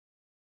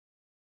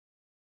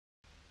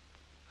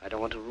I don't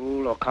want to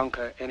rule or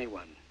conquer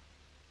anyone.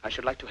 I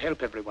should like to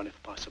help everyone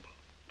if possible.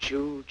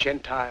 Jew,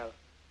 Gentile,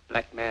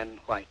 black man,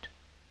 white.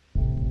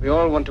 We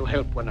all want to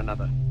help one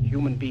another.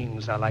 Human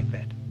beings are like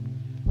that.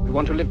 We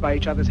want to live by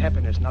each other's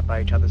happiness, not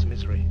by each other's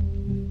misery.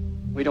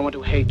 We don't want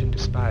to hate and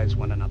despise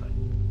one another.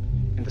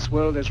 In this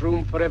world there's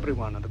room for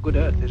everyone, and the good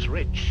earth is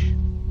rich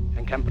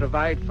and can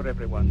provide for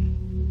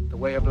everyone. The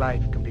way of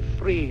life can be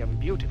free and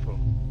beautiful,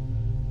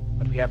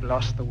 but we have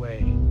lost the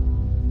way.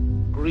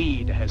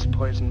 Greed has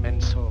poisoned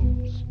men's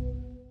souls.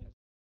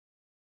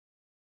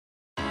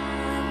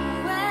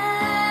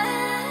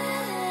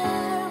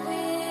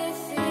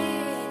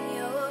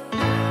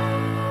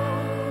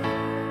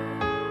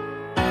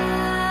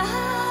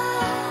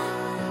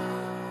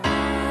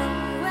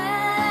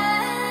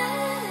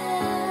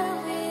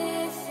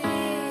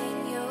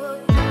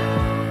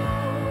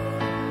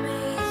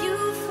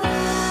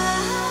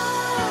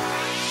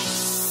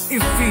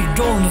 If we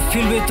don't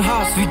feel with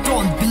hearts, we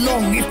don't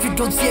belong. If we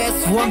don't see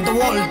us, want the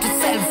world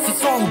itself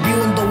is wrong.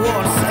 Beyond the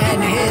wars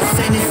and hate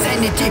and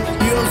insanity,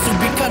 we all should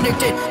be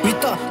connected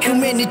with the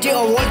humanity. A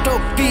world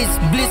of peace,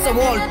 bliss, a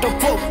world of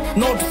hope,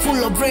 not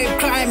full of rape,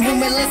 crime,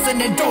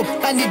 humiliation and dope.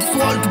 I need this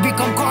world to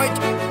become quiet,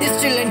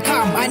 still and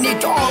calm. I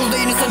need all the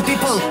innocent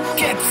people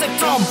kept safe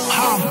from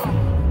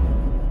harm.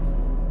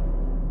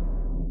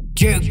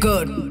 Dear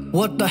God,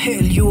 what the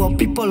hell you are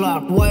people are?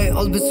 Why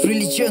all these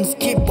religions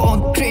keep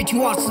on creating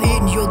wars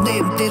in your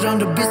name? They run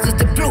the business,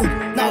 they bloom.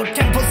 Now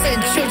temples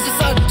and churches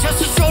are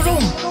just a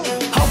showroom.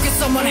 How can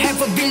someone have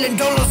 $1 billion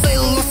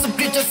sale? Lost a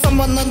preacher,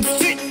 someone on the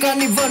street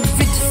can't even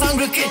feed his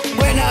hungry kid.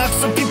 When I ask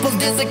some people,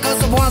 they say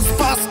cause of one's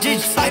past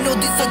deeds. I know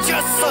these are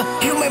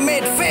just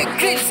human-made fake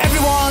creeds.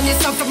 Everyone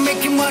is after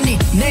making money,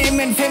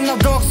 name and fame.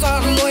 Now dogs are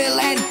loyal,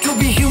 and to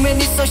be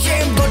human is a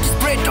shame. God is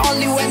great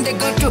only when they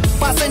got to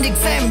pass an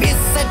exam. It's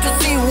sad to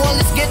see wall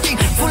is getting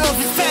full of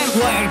his fam.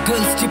 Why are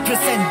girls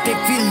depressed and they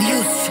feel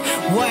used?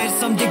 Why are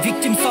some the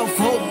victims of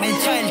home and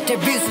child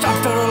abuse?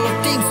 After all of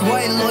things,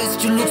 why lawyers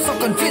to look so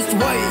confused?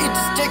 Why it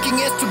is taking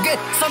us to get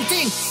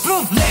something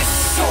proved? Let's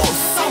show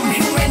some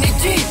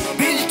humanity,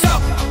 build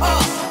up a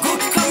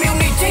good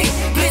community.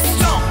 Please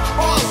stop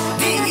all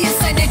the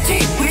insanity.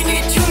 We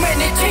need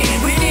humanity,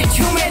 we need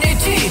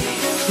humanity.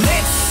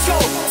 Let's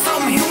show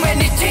some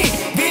humanity,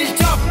 build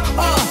up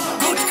a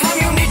good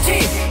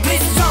community.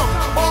 Please stop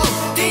all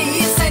the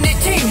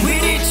insanity.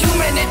 We need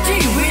humanity,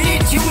 we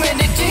need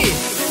humanity.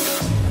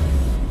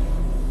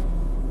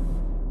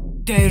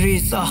 There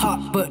is a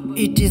heart, but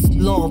it is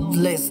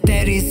loveless.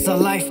 There is a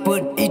life,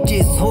 but it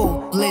is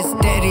hopeless.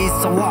 There is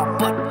a war,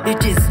 but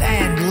it is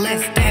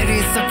endless. There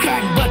is a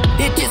crime, but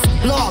it is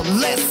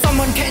lawless.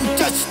 Someone can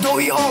touch, though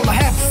we all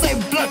have same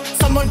blood.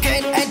 Someone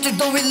can enter,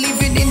 though we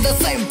living in the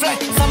same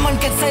flat. Someone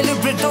can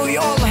celebrate, though we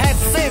all have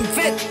same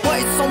faith. Why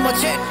so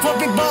much hate for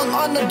people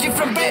on a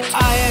different bed?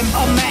 I am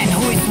a man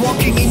who is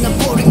walking in a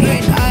pouring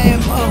rain. I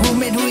am a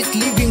woman who is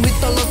living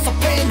with a lot of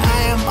pain. I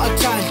am a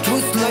child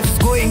whose life is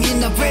going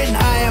in a vain.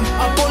 I am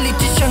a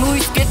politician who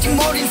is getting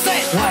more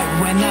insane. Why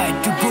when I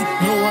do good,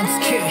 no one's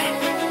care?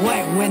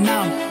 Why when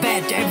I'm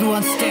bad,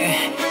 everyone's there?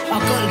 A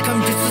girl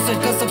come to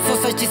suicide cause of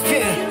society's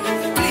fear.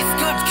 Please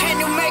God, can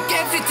you make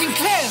everything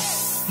clear?